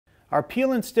Are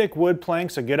peel and stick wood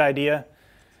planks a good idea?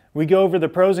 We go over the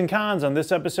pros and cons on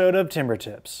this episode of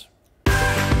TimberTips.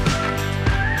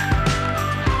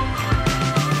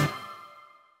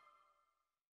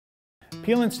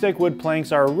 Peel and stick wood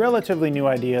planks are a relatively new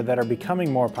idea that are becoming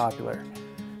more popular.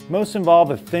 Most involve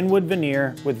a thin wood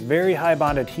veneer with very high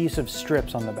bond adhesive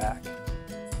strips on the back.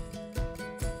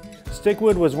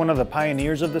 Stickwood was one of the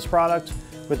pioneers of this product,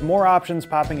 with more options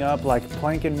popping up like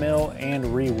plank and mill and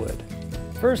rewood.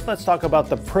 First, let's talk about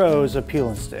the pros of peel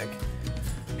and stick.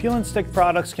 Peel and stick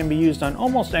products can be used on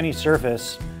almost any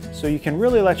surface, so you can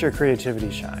really let your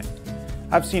creativity shine.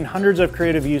 I've seen hundreds of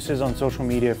creative uses on social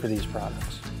media for these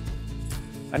products.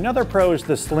 Another pro is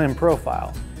the slim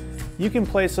profile. You can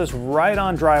place this right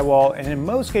on drywall, and in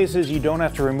most cases you don't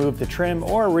have to remove the trim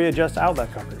or readjust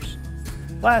outlet covers.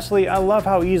 Lastly, I love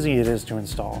how easy it is to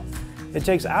install. It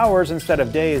takes hours instead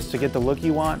of days to get the look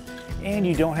you want, and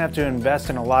you don't have to invest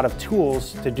in a lot of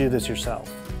tools to do this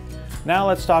yourself. Now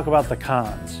let's talk about the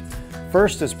cons.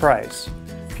 First is price.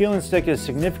 Peel and stick is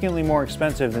significantly more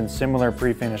expensive than similar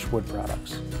pre-finished wood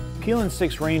products. Peel and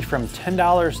sticks range from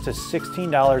 $10 to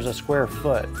 $16 a square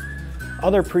foot.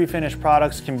 Other pre-finished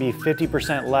products can be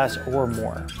 50% less or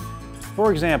more.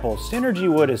 For example,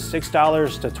 Synergy wood is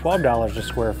 $6 to $12 a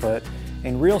square foot,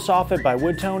 and Real Soffit by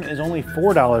Woodtone is only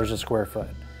 $4 a square foot.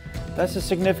 That's a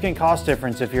significant cost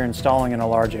difference if you're installing in a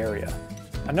large area.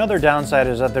 Another downside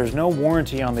is that there's no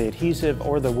warranty on the adhesive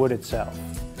or the wood itself.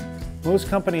 Most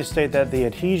companies state that the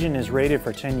adhesion is rated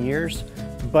for 10 years,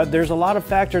 but there's a lot of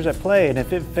factors at play, and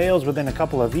if it fails within a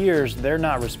couple of years, they're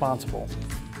not responsible.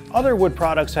 Other wood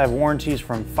products have warranties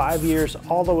from 5 years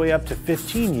all the way up to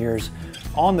 15 years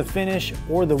on the finish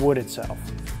or the wood itself.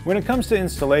 When it comes to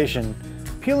installation,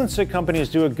 peel and stick companies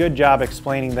do a good job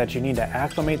explaining that you need to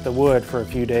acclimate the wood for a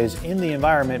few days in the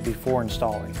environment before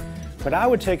installing. But I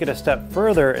would take it a step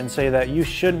further and say that you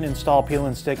shouldn't install peel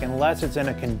and stick unless it's in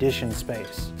a conditioned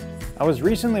space. I was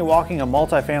recently walking a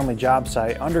multifamily job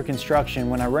site under construction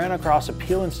when I ran across a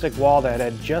peel and stick wall that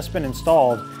had just been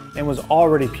installed and was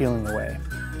already peeling away.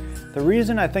 The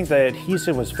reason I think the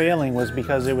adhesive was failing was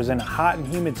because it was in a hot and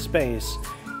humid space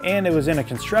and it was in a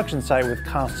construction site with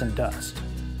constant dust.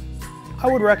 I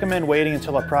would recommend waiting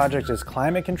until a project is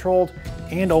climate controlled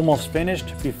and almost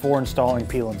finished before installing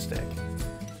peel and stick.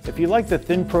 If you like the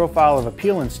thin profile of a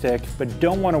peel and stick but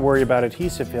don't want to worry about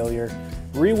adhesive failure,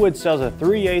 Rewood sells a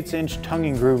 3/8 inch tongue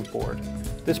and groove board.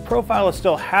 This profile is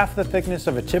still half the thickness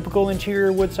of a typical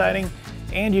interior wood siding,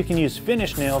 and you can use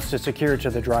finish nails to secure it to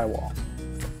the drywall.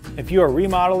 If you are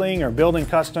remodeling or building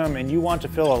custom and you want to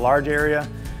fill a large area,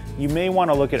 you may want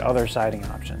to look at other siding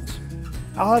options.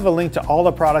 I'll have a link to all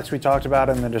the products we talked about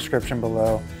in the description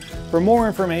below. For more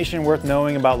information worth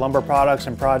knowing about lumber products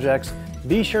and projects,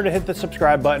 be sure to hit the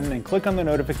subscribe button and click on the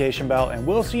notification bell, and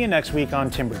we'll see you next week on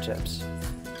TimberTips.